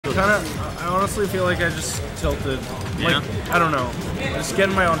I honestly feel like I just tilted. Yeah. Like, I don't know. I just get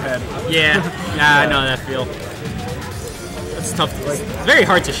in my own head. Yeah. Yeah, I know that feel. It's tough. It's very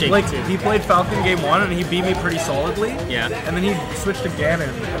hard to shake. Like, too. he played Falcon game 1 and he beat me pretty solidly. Yeah. And then he switched to Ganon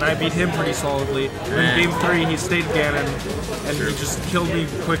and I beat him pretty solidly. And then game 3 he stayed Ganon and he just killed me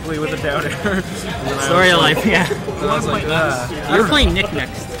quickly with a down air. Story of life, yeah. And I was like, You're playing Nick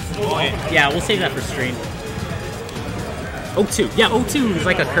next. Yeah, we'll save that for stream. O2. Yeah, O2 is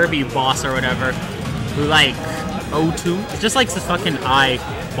like a Kirby boss or whatever. Who like O2? It's just like the fucking eye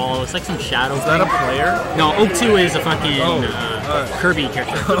ball. It's like some shadow. Is that a player? No, O2 is a fucking Kirby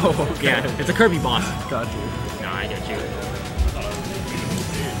character. Oh, okay. Yeah, it's a Kirby boss. Got you. No, I got you.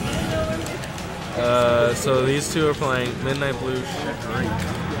 So these two are playing MidnightBlue Shadrake.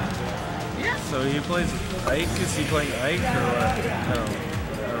 Yeah. So he plays Ike? Is he playing Ike or what? No.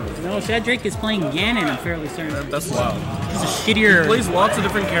 No, Shadrake is playing Ganon, I'm fairly certain. That's wild. He's a shittier... He plays lots of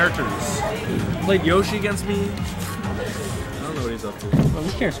different characters. He played Yoshi against me. I don't know what he's up to. Well,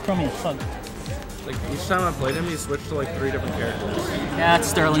 who cares? Crummy as fuck. Like, each time I played him, he switched to like 3 different characters. Yeah, it's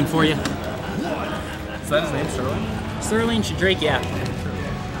Sterling for you. Is that his name, Sterling? Sterling Shadrake, yeah.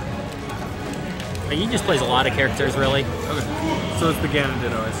 Like, he just plays a lot of characters, really. Okay. So it's the Ganon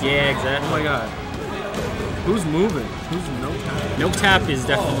Ditto, I see. Yeah, exactly. Oh my god. Who's moving? Who's no tap? No tap is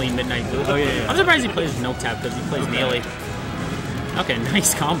definitely MidnightBlue. Oh, yeah. I'm surprised he plays no tap because he plays melee. Okay,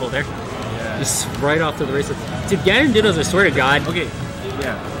 nice combo there. Yeah. Just right off to the races. Dude, Ganon Dittos, I swear to God. Okay,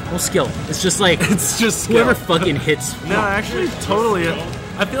 yeah. No skill. It's just like It's just whoever skill. fucking hits. No, actually, totally.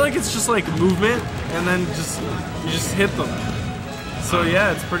 I feel like it's just like movement, and then you just hit them. So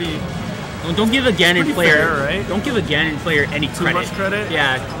yeah, it's pretty. Don't give a Ganon player, fair, right? Don't give a Ganon player any Too credit. much credit?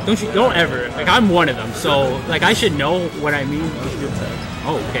 Yeah, don't ever. Like, I'm one of them, so like I should know what I mean. That was a good tech.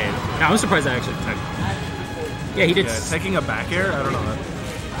 Oh, okay. Yeah, I'm surprised I actually teched. Yeah, he did. Yeah, taking a back air. I don't know.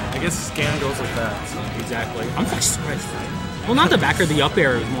 I guess scan goes like that. So. Exactly. I'm like surprised. Well, not the back air, the up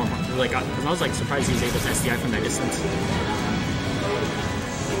air is more like. Because I was like surprised he was able to SDI from that distance.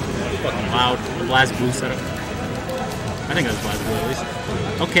 Fucking loud. The Blast Blue setup. I think that was Blast Blue at least.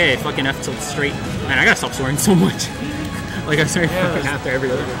 Okay, fucking F tilt straight. Man, I gotta stop swearing so much. Like I'm sorry fucking after every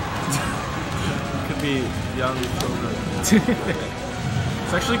other one. Could be young children.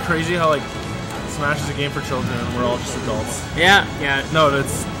 It's actually crazy how like Smash is a game for children and we're all just adults. Yeah, yeah. No,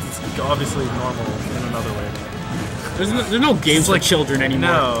 it's obviously normal in another way. There's no games for children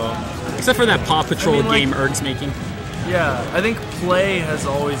anymore. No. Except for that Paw Patrol game Erd's making. Yeah, I think play has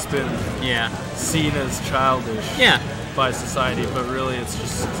always been seen as childish. Yeah. By society, but really it's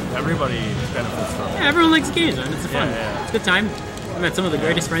just everybody benefits from it. Yeah, everyone likes games, man. It's fun. Yeah. It's a good time. I met some of the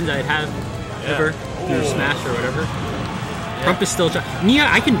greatest friends I'd have ever through Smash or whatever. Crump is still Nia,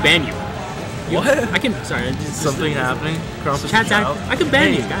 I can ban you. What? I can. Sorry. Something happening? Crump is chat time. I can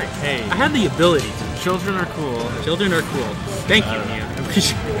ban you, guys. Hey. I have the ability to. Children are cool. Children are cool. Thank you, Nia. I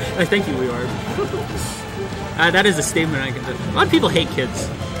appreciate it. Thank you, we are. That is a statement I can do. A lot of people hate kids.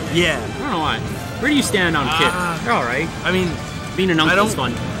 Yeah. I don't know why. Where do you stand on kids? They're alright. I mean, being an uncle is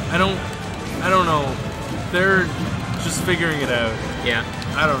fun. I don't know. They're just figuring it out. Yeah.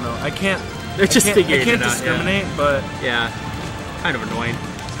 I don't know. They're just figuring it out. I can't discriminate, but yeah, kind of annoying.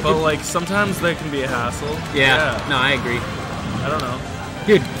 But like sometimes they can be a hassle. Yeah. No, I agree. I don't know.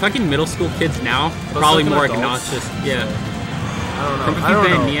 Dude, fucking middle school kids now probably more obnoxious. Yeah. I don't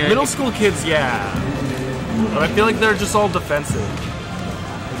know. Middle school kids, yeah. But I feel like they're just all defensive.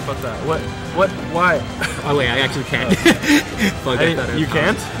 Fuck that. What? Why? Oh wait, I actually can't. Fuck that. You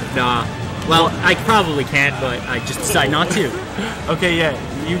can't? Nah. Well, I probably can't, but I just decide not to. Okay, yeah,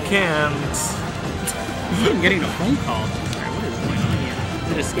 you can't. I'm getting a phone call. Sorry, what is going on here?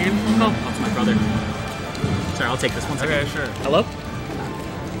 Is it a scam phone call? Oh, it's my brother. Sorry, I'll take this one second. Okay, sure. Hello?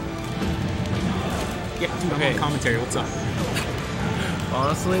 Yeah, dude, I'm on commentary. What's up?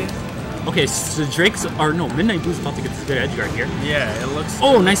 Honestly. Okay, so Drake's, or no, MidnightBlue's about to get this good edge guard here. Yeah, it looks.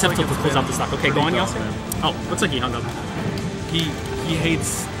 Oh, nice F tilt to close out the stock. Okay, go on, Yeltsin. Oh, looks like he hung up. He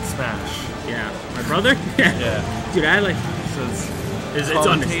hates Smash. Yeah, my brother. Yeah, dude, I like. It's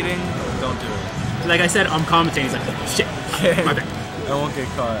commentating. Don't do it. Like I said, I'm commentating. He's like, oh, shit. My bad. I won't get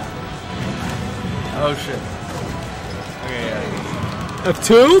caught. Oh shit. Okay, yeah.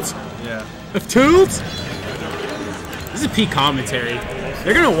 F-Tools? Yeah. F-Tools? This is peak commentary.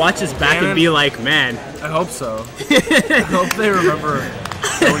 They're gonna watch this back and be like, man. I hope so. I hope they remember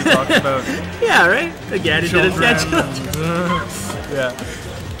what we talked about. Yeah, right? Again, children. Yeah.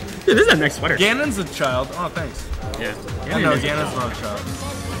 Dude, this is a nice sweater. Ganon's a child. Oh, thanks. Yeah. No, Ganon's not a child.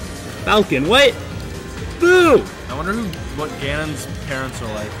 Falcon, what? Boo! I wonder what Ganon's parents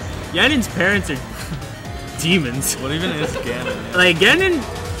are like. Ganon's parents are demons. What even is Ganon? Like, Ganon,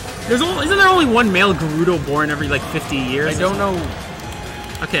 Isn't there only one male Gerudo born every like 50 years? I don't know.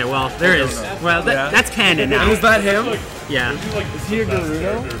 Okay, well, there is. Well, that's canon now. Is that him? Yeah. Is he a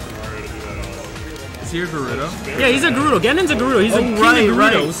Gerudo? Is he a Gerudo? Yeah, he's a Gerudo. Genon's a Gerudo. He's a king of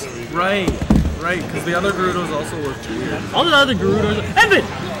Gerudos. Right, because the other Gerudos also look weird. All the other Gerudos. Evan!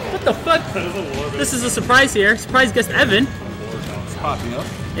 What the fuck? This is a surprise here. Surprise guest Evan. It's popping up.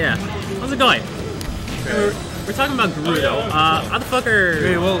 Yeah. How's it going? We're talking about Gerudo. How the fuck are...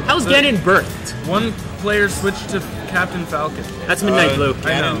 Okay, well, how's Ganon birthed? One player switched to Captain Falcon. That's MidnightBlue.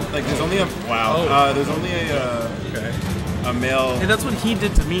 I know. Like, there's only a... Wow. There's only a male... Hey, that's what he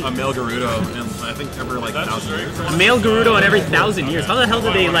did to me. A male Gerudo, and I think every, like, 1,000 years. A male Gerudo in every 1,000 years. How the hell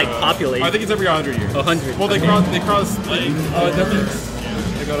do they, like, populate? I think it's every 100 years. 100. Well, they cross like...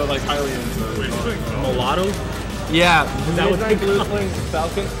 They go to, like, Hylians or... Mulatto? Yeah. Is that what they Blue playing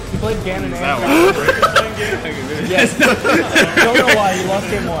Falcon? He played Ganon and Yes. Don't know why, he lost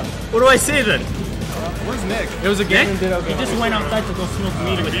game 1. What do I say then? Where's Nick? It was a Ganon Ditto He game. just went outside to go smoke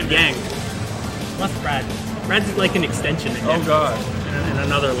weed with his gang. Plus Brad. Brad's like an extension of Nick. Oh god. In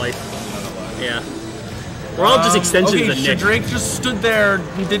another life. Yeah. We're all just extensions of Nick. Shadrake just stood there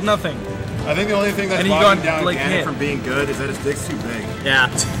and did nothing. I think the only thing that's And he blocking got, down like, Ganon hit. from being good is that his dick's too big. Yeah.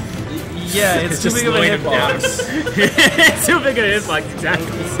 Yeah, it's too big of a slowing him down. hitbox. It's too big of a hitbox,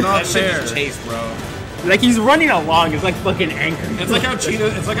 exactly. It's not That shit fair. is chase, bro. Like he's running along, it's like fucking anchor. It's like how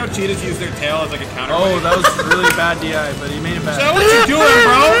cheetahs use their tail as like a counter. Oh, that was really bad DI, but he made it back. What you doing,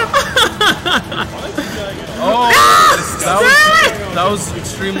 bro? Oh, that was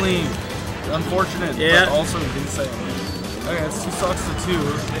extremely unfortunate, Yeah. but also insane. Okay, it's 2 stocks to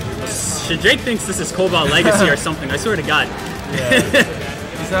 2. Shadrake thinks this is Cobalt Legacy or something, I swear to God. Yeah.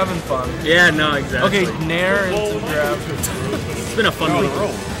 He's having fun. Yeah, no, exactly. Okay, Nair into grab. It's been a fun week.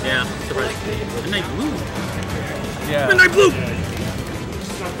 Yeah, surprise. MidnightBlue. Yeah. MidnightBlue!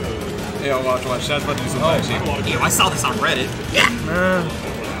 Yeah, watch. Shad's about to do some flash shit. Ew, I saw this on Reddit.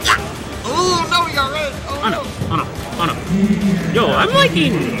 Oh no, we got red. Oh no. Oh no. Yo, I'm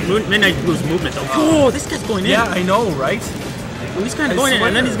liking MidnightBlue's movement though. Oh, this guy's going in. Yeah, I know, right? Well, he's kind of going in,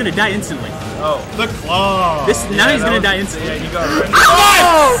 and then he's gonna die instantly. Oh. The claw. Now he's gonna die instantly. Yeah, you got it right.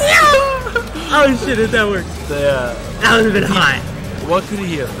 Oh shit, did that work? Yeah. That would have been high. What could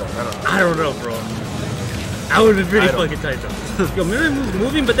he have done? I don't know, bro. That would have been pretty fucking tight though. Yo, MidnightBlue's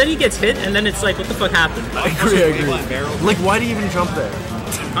moving, but then he gets hit, and then it's like, what the fuck happened? I agree. Like, why do you even jump there?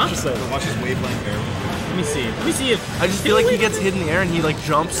 Huh? Just like, Watch his wavelength barrel. Let me see if... I just feel like he gets hit in the air and he like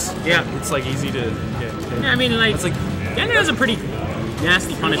jumps. Yeah. It's like easy to hit. Yeah, I mean, like, It's like, Ganon has a pretty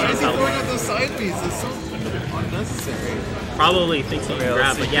nasty punishment. at those side beats? It's so unnecessary. Probably thinks he can Okay, grab,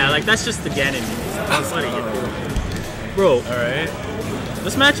 let's but see. yeah, like, that's just the Ganon. That's what he can do. Bro, alright.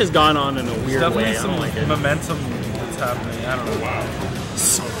 this match has gone on in a weird Definitely way. I some don't like it. momentum that's happening. I don't know.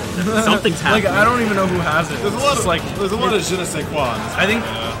 Something's happening. Like, I don't even know who has it. There's a lot It's of like, there's a lot of je ne sais quoi. I think,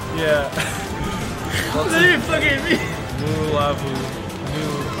 yeah. Boo la boo.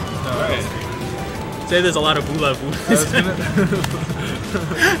 No. Say there's a lot of boola boo. I was gonna,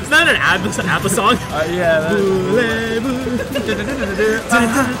 It's not an ABBA song. yeah. That,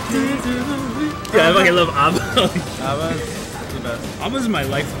 Yeah, I fucking love ABBA. Abba's the best. ABBA's my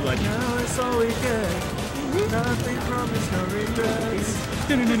lifeblood. Now it's all we get. Nothing promised, no regrets.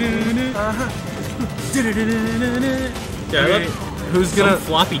 Yeah, I love Who's some gonna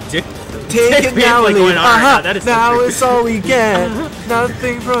floppy dick. take it Like now? going on right now. That is so now creepy. it's all we get.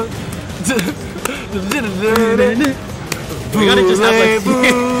 Nothing from. We gotta just have like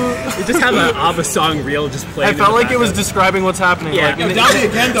we just have an ABBA song reel just playing. I felt like it was describing what's happening. Yeah. Like, Yo, Down the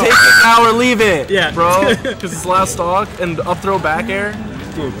again, though. take it now or leave it. Yeah. bro. Because it's last stock and up throw back air.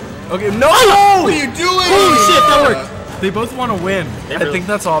 Dude. Okay, no. What are you doing? Holy shit, that worked. They both want to win. They I really- think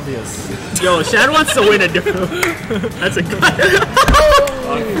that's obvious. Yo, Shad wants to win a different. That's a. That's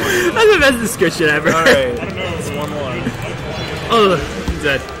the best description ever. All right, it's 1-1. Oh, he's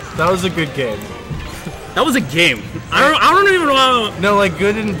dead. That was a good game. That was a game. I don't even know. No, like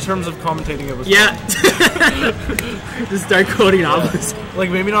good in terms of commentating. It was Yeah. Just start coding ABBAs. like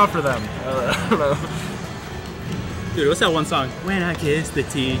maybe not for them. I don't know. Dude, what's that one song? When I kiss the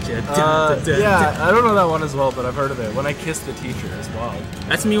teacher. Yeah, I don't know that one as well, but I've heard of it. When I Kissed the Teacher as well.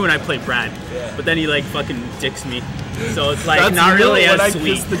 That's me when I play Brad. Yeah. But then he like fucking dicks me. So it's like That's not you really when I as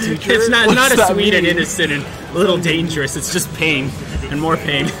sweet. Kissed the Teacher? It's not What's as that sweet and mean? innocent and a little dangerous. It's just pain and more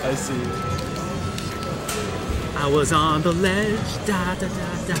pain. I see. I was on the ledge, da da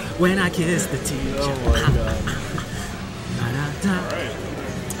da da, when I kissed the teacher. Oh my god.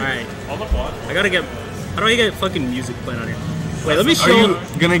 Alright. I gotta get. How do I get fucking music playing on here? Wait, let me Are show.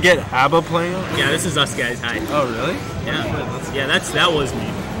 you gonna get ABBA playing? Yeah, this is us guys. Hi. Oh really? Yeah. Yeah, that was me.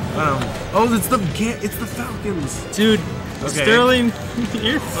 Oh, it's the Falcons. Dude, Okay. Sterling,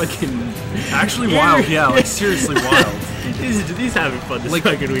 you're fucking... Actually wild, yeah, like seriously wild. He's having fun this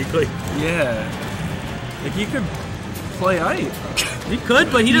fucking week. Like, yeah. Like, he could play Ike. He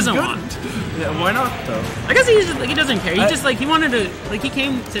could, but he doesn't good. want. Yeah, why not, though? I guess he's just, like, he doesn't care. He just, like, he wanted to... Like, he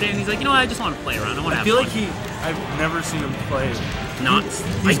came today and he's like, you know what, I just want to play around. I want to have fun. I feel like I've never seen him play. Not...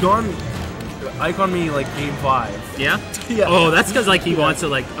 He's gone... Ike on me, like, game 5. Yeah? Yeah. Oh, that's because, like, he wants to,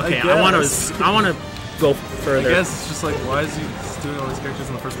 like... Okay, I want to go further. I guess it's just like, why is he doing all these characters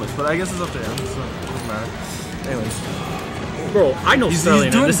in the first place? But I guess it's up to him, so it doesn't matter. Anyways. Bro, I know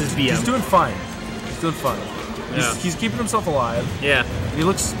Sterling, and this is VM. He's doing fine. He's doing fine. He's keeping himself alive. Yeah. He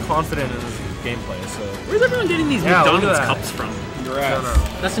looks confident in his gameplay, so... Where's everyone getting these McDonald's cups from? Your ass.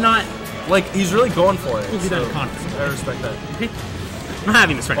 No. That's not... Like, he's really going for it. So I respect that. I'm not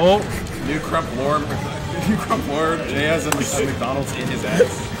having this right now. New Crump Lord. Jay has a McDonald's in his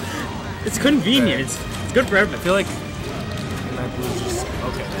ass. It's convenient. It's good for everyone. I feel like MidnightBlue's just...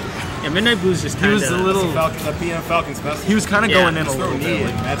 Okay. Yeah, MidnightBlue's just kind of... He was a little... The PM Falcon special. He was kind of going in a little bit.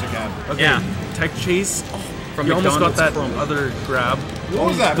 Like magic hat. Okay. Yeah. Tech chase. From you almost got that from other grab. What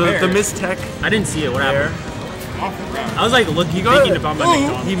was that? The missed tech. I didn't see it. What bear. happened? I was like thinking about my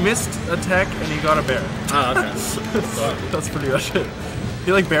McDonald's. He missed a tech and he got a bear. Oh, okay. That's pretty much it.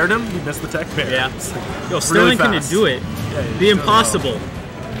 He like bared him, he missed the tech bear. Yeah. Like, Yo, Sterling couldn't do it. Yeah, the impossible.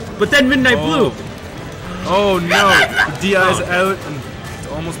 But then MidnightBlue. Oh no. DI's out and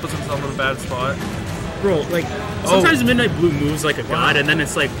almost puts himself in a bad spot. Bro, like, sometimes MidnightBlue moves like a god and then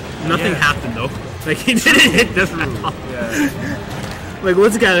it's like, nothing happened though. Like, he didn't hit this at all. Yeah. Like,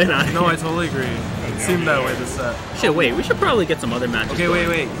 what's going on? No, I totally agree. It seemed that way this set. Shit, wait, we should probably get some other matches. Okay,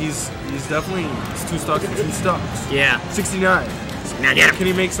 wait. He's definitely... It's 2 stocks and 2 stocks. Yeah. 69. Now get him. Can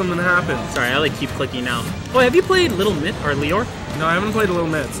he make something happen? Sorry, I like keep clicking now. Oh, have you played Little Mitt or Leor? No, I haven't played Little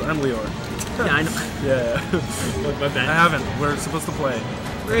Mitts. I'm Leor. Yeah, I know. Yeah. Look, my bad. I haven't. We're supposed to play.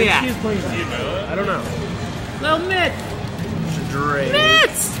 Where you at? I don't know. Little Mitt. Shadrake.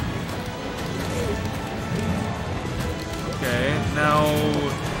 Mitts. Okay, now...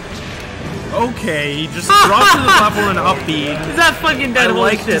 Okay, he just dropped to the platform and upbeat. Is that fucking dead?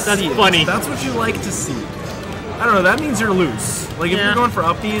 Holy shit, that's funny. That's what you like to see. I don't know, that means you're loose. Like, if you're going for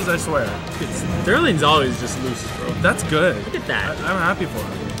upbeats, I swear. Sterling's always just loose, bro. That's good. Look at that. I'm happy for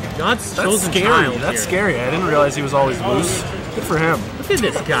him. God's That's chosen scary. child That's here. scary. I didn't realize he was always loose. Good for him. Look at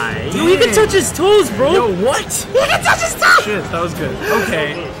this guy. Yo, he can touch his toes, bro. Yo, what? He can touch his toes. Shit, that was good.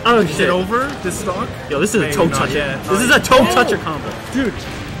 Okay. Oh, Is shit. it over, this stock? Yo, this is a toe toucher. Yet. This is a toe toucher combo. Dude.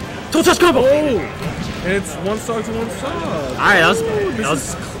 Toe touch combo. Oh. And it's 1 stock to 1 stock. Alright,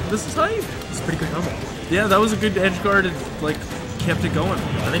 This is hype. It's a pretty good combo. Yeah, that was a good edge guard. It, like, kept it going.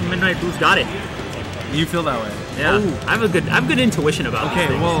 I think MidnightBlue's got it. You feel that way? Yeah. Oh. I have good intuition about Okay,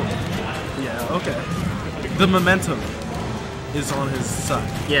 these things. well, yeah, okay. The momentum is on his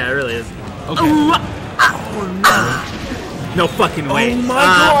side. Yeah, it really is. Okay. Oh, no. No fucking way. Oh my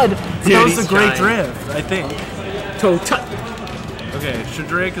god! Dude, That was a he's great trying. drift, I think. Toe touch. Okay,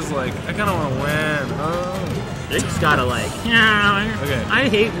 Shadrake is like, I kind of want to win. Oh. They just gotta like, yeah. Okay. I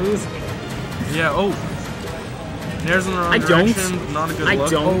hate losing. Yeah, oh. Nair's in the wrong I don't. direction. Not a good I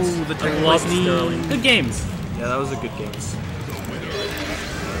look. don't. Oh, the I love technique. Sterling. Good games. Yeah, that was a good game.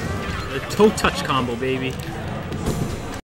 The toe touch combo, baby.